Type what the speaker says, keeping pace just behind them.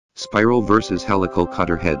Spiral versus helical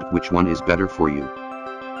cutter head, which one is better for you?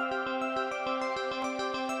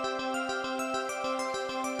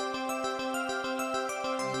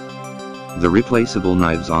 The replaceable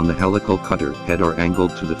knives on the helical cutter head are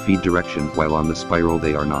angled to the feed direction, while on the spiral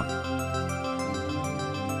they are not.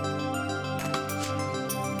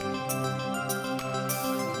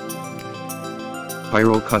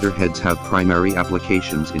 Spiral cutter heads have primary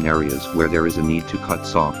applications in areas where there is a need to cut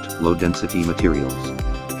soft, low-density materials.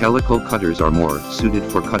 Helical cutters are more suited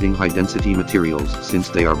for cutting high-density materials since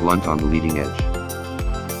they are blunt on the leading edge.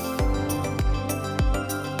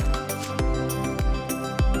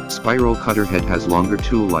 Spiral cutter head has longer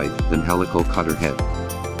tool life than helical cutter head.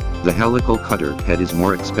 The helical cutter head is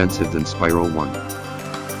more expensive than spiral one.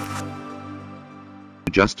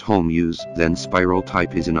 Just home use, then spiral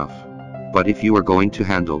type is enough. But if you are going to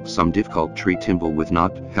handle some difficult tree timble with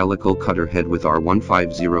knot, helical cutter head with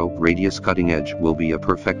R150 radius cutting edge will be a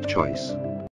perfect choice.